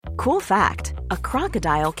Cool fact, a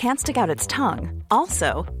crocodile can't stick out its tongue.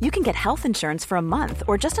 Also, you can get health insurance for a month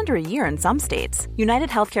or just under a year in some states. United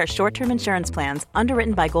Healthcare short-term insurance plans,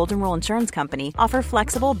 underwritten by Golden Rule Insurance Company, offer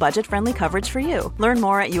flexible, budget-friendly coverage for you. Learn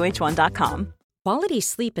more at uh1.com. Quality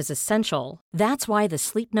sleep is essential. That's why the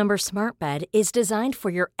Sleep Number Smart Bed is designed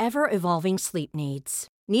for your ever-evolving sleep needs.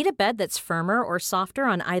 Need a bed that's firmer or softer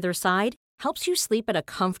on either side? Helps you sleep at a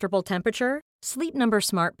comfortable temperature? Sleep Number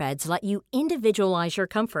Smart Beds let you individualize your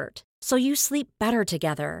comfort, so you sleep better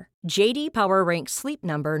together. J.D. Power ranks Sleep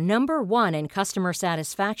Number number 1 in customer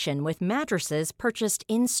satisfaction with mattresses purchased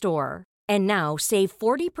in-store. And now, save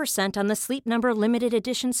 40% on the Sleep Number Limited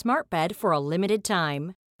Edition Smart Bed for a limited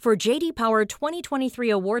time. For J.D. Power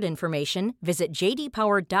 2023 award information, visit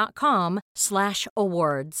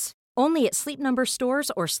jdpower.com/awards. Only at Sleep Number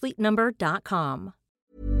stores or sleepnumber.com.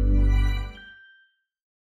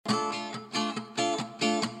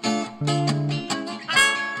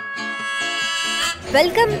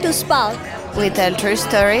 Welcome to Spark. We tell true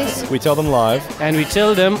stories. We tell them live. And we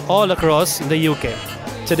tell them all across the UK.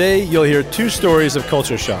 Today, you'll hear 2 stories of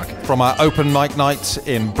culture shock. From our open mic nights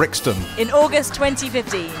in Brixton. In August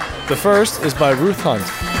 2015. The first is by Ruth Hunt.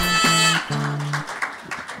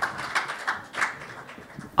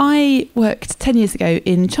 I worked 10 years ago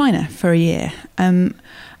in China for a year. And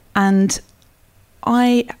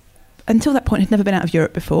I, until that point, had never been out of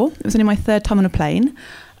Europe before. It was only my 3rd time on a plane.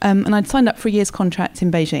 And I'd signed up for a year's contract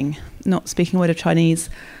in Beijing, not speaking a word of Chinese,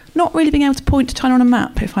 not really being able to point to China on a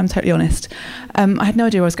map, if I'm totally honest. I had no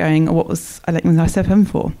idea where I was going or what was I set home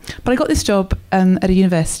for. But I got this job at a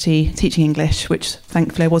university teaching English, which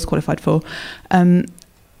thankfully I was qualified for. And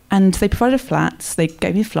they provided flats, they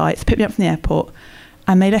gave me flights, picked me up from the airport,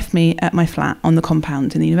 and they left me at my flat on the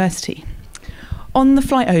compound in the university. On the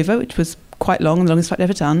flight over, which was quite long, the longest flight I'd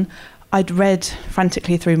ever done, I'd read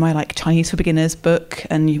frantically through my Chinese for Beginners book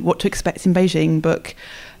and What to Expect in Beijing book.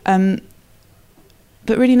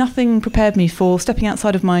 But really nothing prepared me for stepping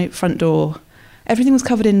outside of my front door. Everything was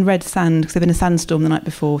covered in red sand because there'd been a sandstorm the night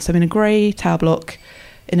before. So I'm in a grey tower block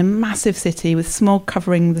in a massive city with smog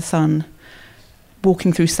covering the sun,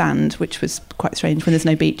 walking through sand, which was quite strange when there's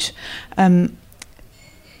no beach. And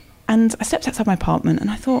I stepped outside my apartment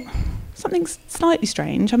and I thought, something's slightly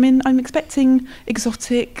strange. I mean, I'm expecting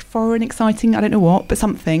exotic, foreign, exciting, I don't know what, but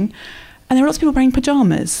something. And there were lots of people wearing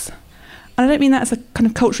pyjamas. And I don't mean that as a kind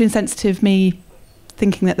of culturally insensitive me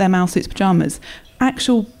thinking that they're mouse suits pyjamas.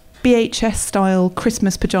 Actual BHS-style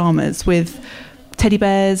Christmas pyjamas with teddy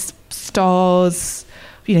bears, stars,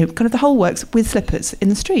 kind of the whole works, with slippers in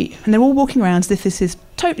the street. And they're all walking around as if this is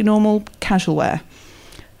totally normal, casual wear.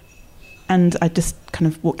 And I just kind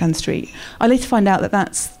of walked down the street. I later find out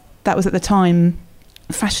that was at the time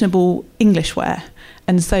fashionable English wear.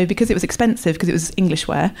 And so because it was expensive, because it was English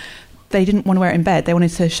wear, they didn't want to wear it in bed. They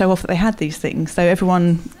wanted to show off that they had these things. So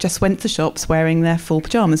everyone just went to shops wearing their full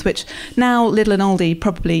pyjamas, which now Lidl and Aldi,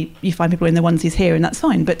 probably you find people in their onesies here and that's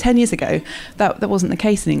fine. But 10 years ago, that wasn't the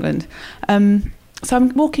case in England. So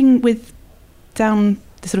I'm walking down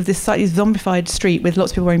this slightly zombified street with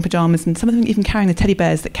lots of people wearing pyjamas and some of them even carrying the teddy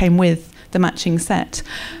bears that came with the matching set.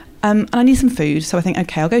 And I need some food, so I think,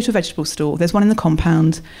 okay, I'll go to a vegetable store. There's one in the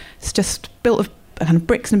compound. It's just built of kind of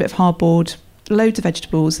bricks and a bit of hardboard, loads of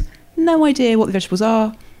vegetables. No idea what the vegetables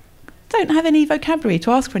are. Don't have any vocabulary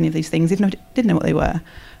to ask for any of these things, even though I didn't know what they were.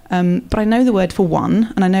 But I know the word for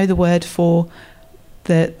one, and I know the word for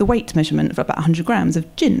the weight measurement of about 100 grams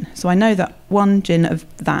of gin. So I know that 1 gin of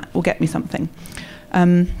that will get me something.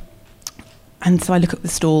 And so I look at the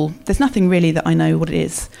stall. There's nothing really that I know what it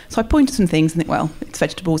is. So I point to some things and think, well, it's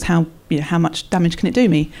vegetables. How much damage can it do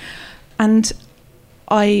me? And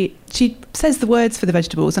she says the words for the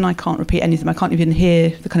vegetables, and I can't repeat any of them. I can't even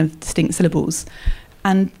hear the kind of distinct syllables.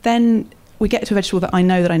 And then we get to a vegetable that I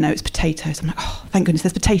know it's potatoes. I'm like, oh, thank goodness,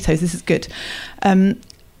 there's potatoes. This is good. And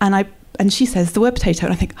she says the word potato,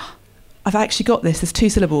 and I think, oh, I've actually got this. There's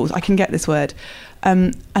 2 syllables. I can get this word.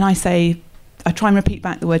 And I try and repeat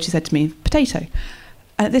back the word she said to me, potato.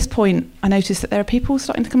 And at this point, I notice that there are people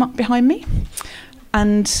starting to come up behind me.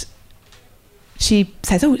 And she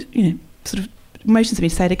says, sort of motions to me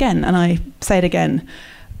to say it again. And I say it again.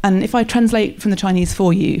 And if I translate from the Chinese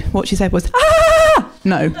for you, what she said was, ah!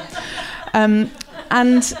 No. And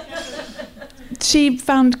she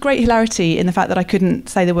found great hilarity in the fact that I couldn't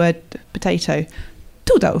say the word potato.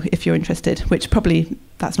 Tudou, if you're interested, which probably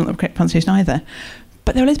that's not the correct pronunciation either.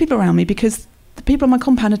 But there were loads of people around me because the people on my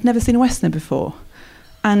compound had never seen a Westerner before.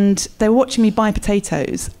 And they were watching me buy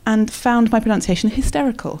potatoes and found my pronunciation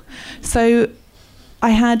hysterical. So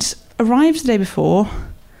I had arrived the day before,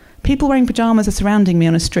 People wearing pyjamas are surrounding me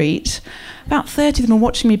on a street. About 30 of them are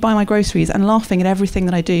watching me buy my groceries and laughing at everything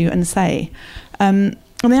that I do and say. And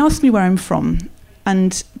they ask me where I'm from,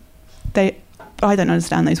 and I don't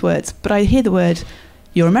understand those words, but I hear the word,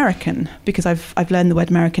 "You're American," because I've learned the word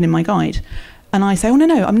American in my guide. And I say, "Oh,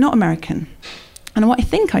 no, I'm not American." And what I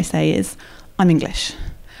think I say is, "I'm English."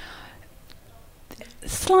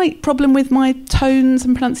 Slight problem with my tones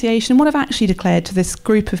and pronunciation. What I've actually declared to this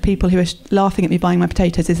group of people who are laughing at me buying my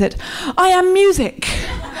potatoes is that I am music.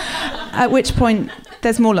 At which point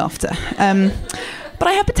there's more laughter. But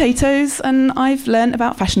I have potatoes, and I've learnt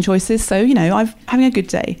about fashion choices, so I'm having a good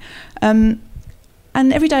day. And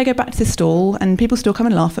every day I go back to the stall, and people still come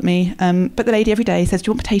and laugh at me. But the lady every day says, "Do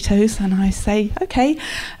you want potatoes?" And I say, "Okay,"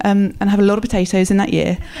 and I have a lot of potatoes in that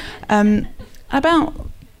year. About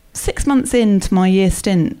 6 months into my year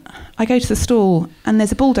stint, I go to the stall, and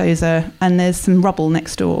there's a bulldozer, and there's some rubble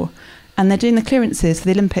next door, and they're doing the clearances for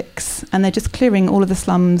the Olympics, and they're just clearing all of the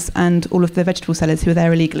slums and all of the vegetable sellers who are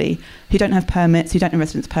there illegally, who don't have permits, who don't have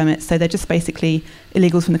residence permits, so they're just basically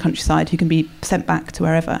illegals from the countryside who can be sent back to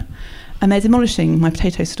wherever. And they're demolishing my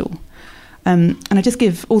potato stall. And I just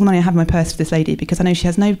give all the money I have in my purse to this lady because I know she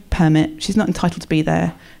has no permit, she's not entitled to be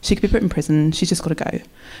there, she could be put in prison, she's just got to go.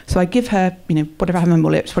 So I give her, whatever I have in my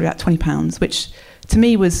wallet, which is probably about £20, which to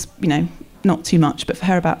me was, not too much, but for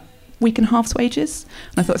her about a week and a half's wages.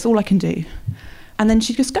 And I thought, that's all I can do. And then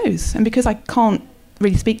she just goes. And because I can't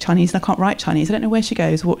really speak Chinese and I can't write Chinese, I don't know where she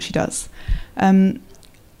goes or what she does.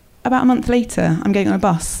 About a month later, I'm getting on a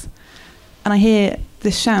bus, and I hear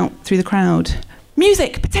this shout through the crowd,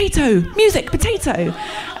 "Music, potato, music, potato."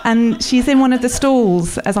 And she's in one of the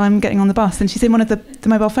stalls as I'm getting on the bus, and she's in one of the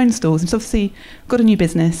mobile phone stalls, and she's obviously got a new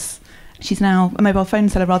business. She's now a mobile phone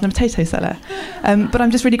seller rather than a potato seller. But I'm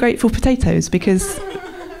just really grateful for potatoes, because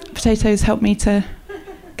potatoes helped me to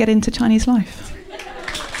get into Chinese life.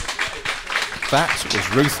 That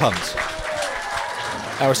was Ruth Hunt.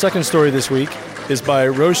 Our second story this week is by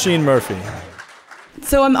Roisin Murphy.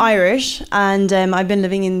 So I'm Irish, and I've been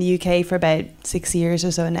living in the UK for about 6 years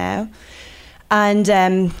or so now. And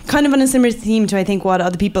kind of on a similar theme to, I think, what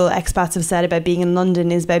other people, expats, have said about being in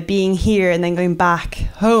London, is about being here and then going back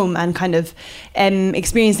home and kind of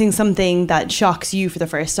experiencing something that shocks you for the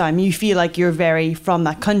first time. You feel like you're very from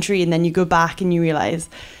that country, and then you go back and you realise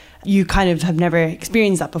you kind of have never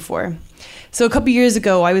experienced that before. So a couple of years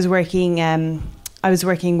ago, I was working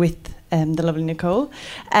with the lovely Nicole,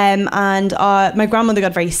 and my grandmother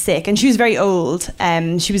got very sick, and she was very old.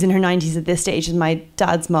 She was in her 90s at this stage, as my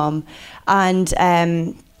dad's mum. And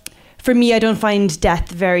for me, I don't find death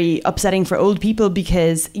very upsetting for old people,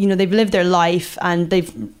 because they've lived their life, and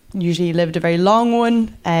they've usually lived a very long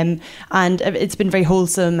one, and it's been very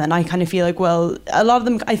wholesome. And I kind of feel like, well, a lot of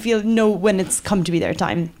them, I feel, know when it's come to be their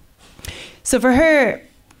time. So for her,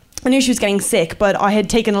 I knew she was getting sick, but I had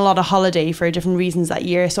taken a lot of holiday for different reasons that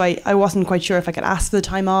year, so I wasn't quite sure if I could ask for the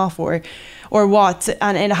time off or what.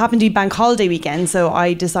 And it happened to be bank holiday weekend, so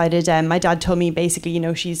I decided. My dad told me basically,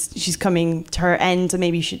 she's coming to her end, so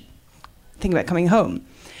maybe you should think about coming home.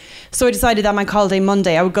 So I decided that my holiday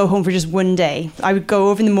Monday, I would go home for just one day. I would go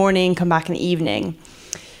over in the morning, come back in the evening.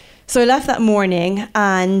 So I left that morning,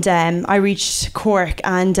 and I reached Cork,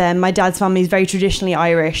 and my dad's family is very traditionally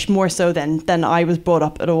Irish, more so than I was brought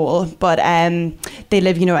up at all. But they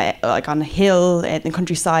live, like on a hill in the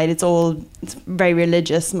countryside. It's very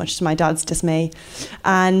religious, much to my dad's dismay.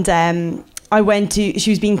 And she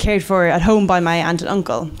was being cared for at home by my aunt and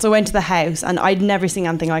uncle. So I went to the house, and I'd never seen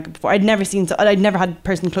anything like it before. I'd never had a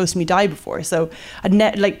person close to me die before. So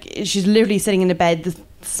she's literally sitting in a bed, the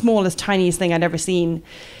smallest, tiniest thing I'd ever seen.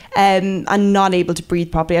 And not able to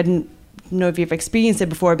breathe properly. I didn't know if you've experienced it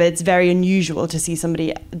before, but it's very unusual to see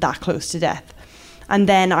somebody that close to death. And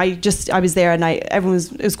then I was there, and everyone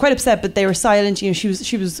was quite upset, but they were silent.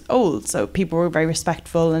 She was old, so people were very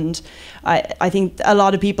respectful. And I think a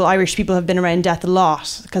lot of people, Irish people, have been around death a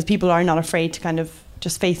lot, because people are not afraid to kind of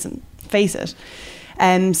just face it.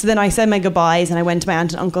 So then I said my goodbyes, and I went to my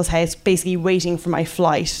aunt and uncle's house, basically waiting for my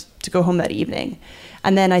flight to go home that evening.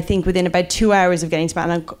 And then I think within about 2 hours of getting to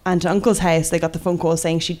my aunt and uncle's house, they got the phone call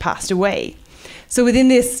saying she'd passed away. So within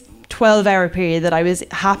this 12-hour period that I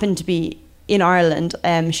happened to be in Ireland,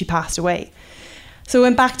 she passed away. So I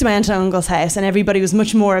went back to my aunt and uncle's house, and everybody was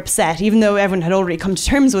much more upset, even though everyone had already come to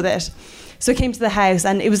terms with it. So I came to the house,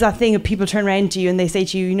 and it was that thing of people turn around to you and they say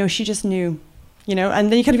to you, she just knew.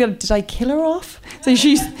 And then you kind of feel, did I kill her off? So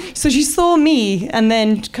she saw me, and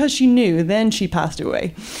then because she knew, then she passed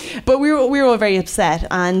away. But we were all very upset,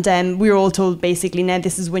 and we were all told basically, now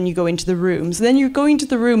this is when you go into the room. So then you're going to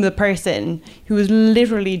the room of the person who has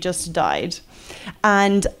literally just died.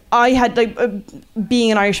 And I had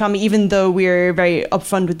being an Irish family, even though we're very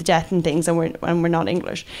upfront with the death and things, and we're not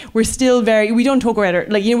English, we're still we don't talk about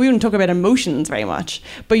we don't talk about emotions very much.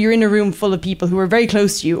 But you're in a room full of people who are very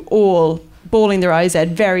close to you, all bawling their eyes out,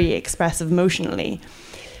 very expressive emotionally.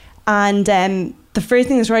 And the first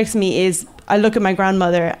thing that strikes me is I look at my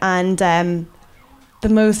grandmother, and the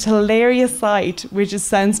most hilarious sight, which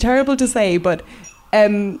sounds terrible to say, but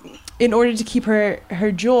in order to keep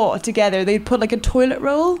her jaw together, they'd put like a toilet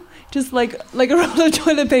roll, just like a roll of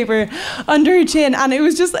toilet paper under her chin. And it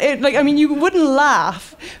was just you wouldn't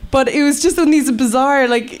laugh, but it was just one of these bizarre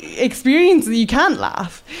experiences. You can't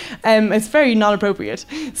laugh. It's very not appropriate.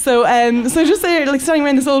 So just there, standing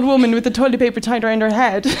around this old woman with the toilet paper tied around her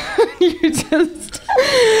head,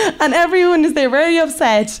 and everyone is there very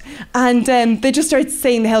upset, and they just start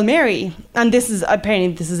saying the Hail Mary. And this is a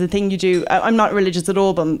thing you do. I'm not religious at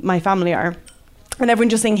all, but my family are. And everyone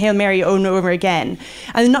just saying Hail Mary over and over again.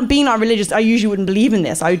 And not religious, I usually wouldn't believe in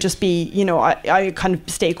this. I would just be, I kind of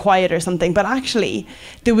stay quiet or something. But actually,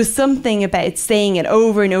 there was something about saying it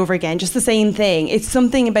over and over again, just the same thing. It's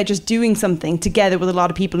something about just doing something together with a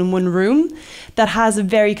lot of people in one room that has a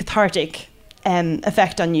very cathartic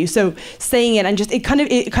effect on you. So saying it, and just it kind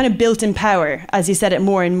of built in power as you said it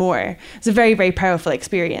more and more. It's a very, very powerful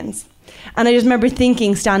experience. And I just remember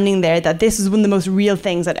thinking, standing there, that this was one of the most real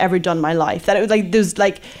things I'd ever done in my life. That it was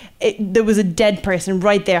there was a dead person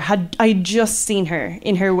right there. I'd just seen her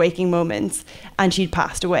in her waking moments, and she'd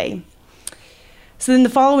passed away. So then the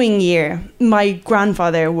following year, my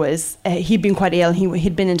grandfather he'd been quite ill.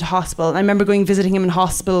 He'd been into hospital. And I remember visiting him in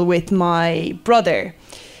hospital with my brother.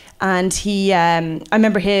 And I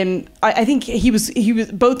remember him, I think he was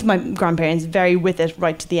both of my grandparents very with it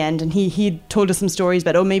right to the end. And he told us some stories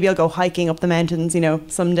about, maybe I'll go hiking up the mountains,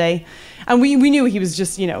 someday. And we knew he was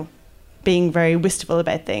just, being very wistful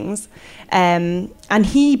about things. And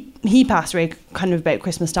he passed away kind of about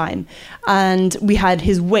Christmas time. And we had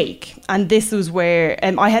his wake. And this was where,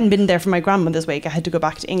 I hadn't been there for my grandmother's wake. I had to go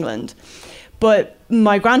back to England. But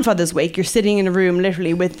my grandfather's wake, you're sitting in a room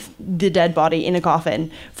literally with the dead body in a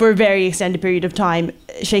coffin for a very extended period of time,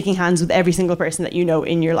 shaking hands with every single person that you know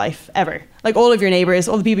in your life ever. Like all of your neighbours,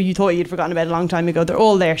 all the people you thought you'd forgotten about a long time ago, they're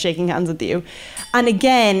all there shaking hands with you. And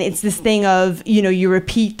again, it's this thing of, you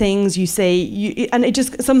repeat things, you say, and it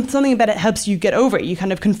just, something about it helps you get over it. You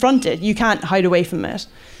kind of confront it. You can't hide away from it.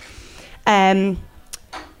 The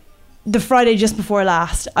Friday just before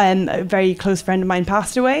last, a very close friend of mine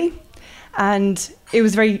passed away. And it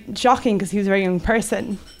was very shocking because he was a very young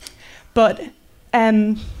person. But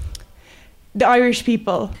the Irish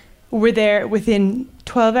people were there within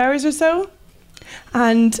 12 hours or so.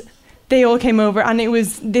 And they all came over, and it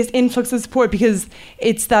was this influx of support, because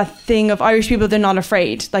it's that thing of Irish people, they're not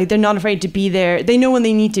afraid. They're not afraid to be there. They know when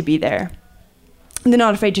they need to be there. And they're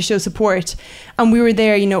not afraid to show support. And we were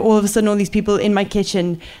there, all of a sudden, all these people in my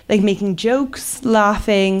kitchen, making jokes,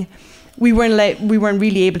 laughing. We weren't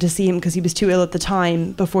really able to see him because he was too ill at the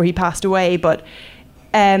time before he passed away. But,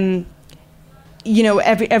 everyone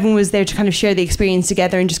was there to kind of share the experience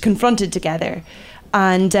together and just confront it together.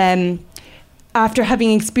 And after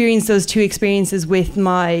having experienced those two experiences with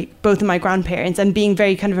both of my grandparents, and being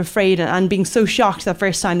very kind of afraid and being so shocked that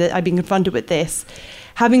first time that I'd been confronted with this,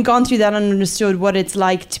 having gone through that and understood what it's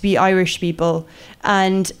like to be Irish people,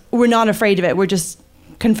 and we're not afraid of it, we're just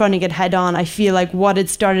confronting it head on. I feel like what had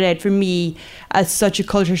started out for me as such a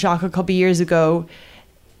culture shock a couple of years ago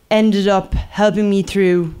ended up helping me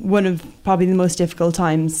through one of probably the most difficult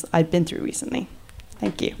times I've been through recently.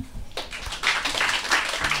 Thank you.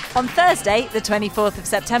 On Thursday, the 24th of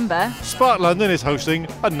September, Spark London is hosting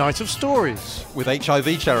a night of stories with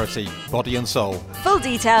HIV charity Body and Soul. Full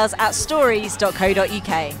details at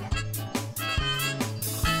stories.co.uk.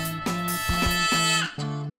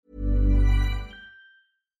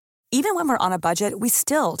 Even when we're on a budget, we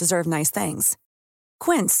still deserve nice things.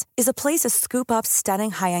 Quince is a place to scoop up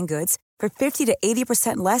stunning high-end goods for 50 to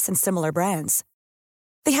 80% less than similar brands.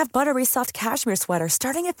 They have buttery soft cashmere sweaters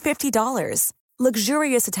starting at $50,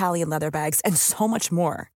 luxurious Italian leather bags, and so much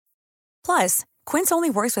more. Plus, Quince only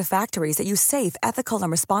works with factories that use safe, ethical, and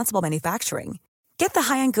responsible manufacturing. Get the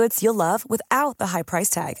high-end goods you'll love without the high price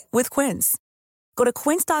tag with Quince. Go to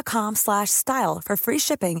quince.com/style for free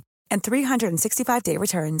shipping and 365-day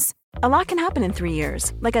returns. A lot can happen in 3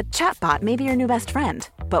 years, like a chatbot may be your new best friend.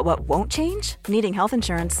 But what won't change? Needing health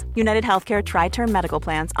insurance. United Healthcare Tri-Term Medical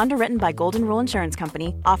Plans, underwritten by Golden Rule Insurance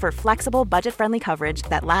Company, offer flexible, budget-friendly coverage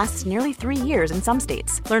that lasts nearly 3 years in some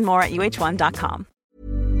states. Learn more at uh1.com.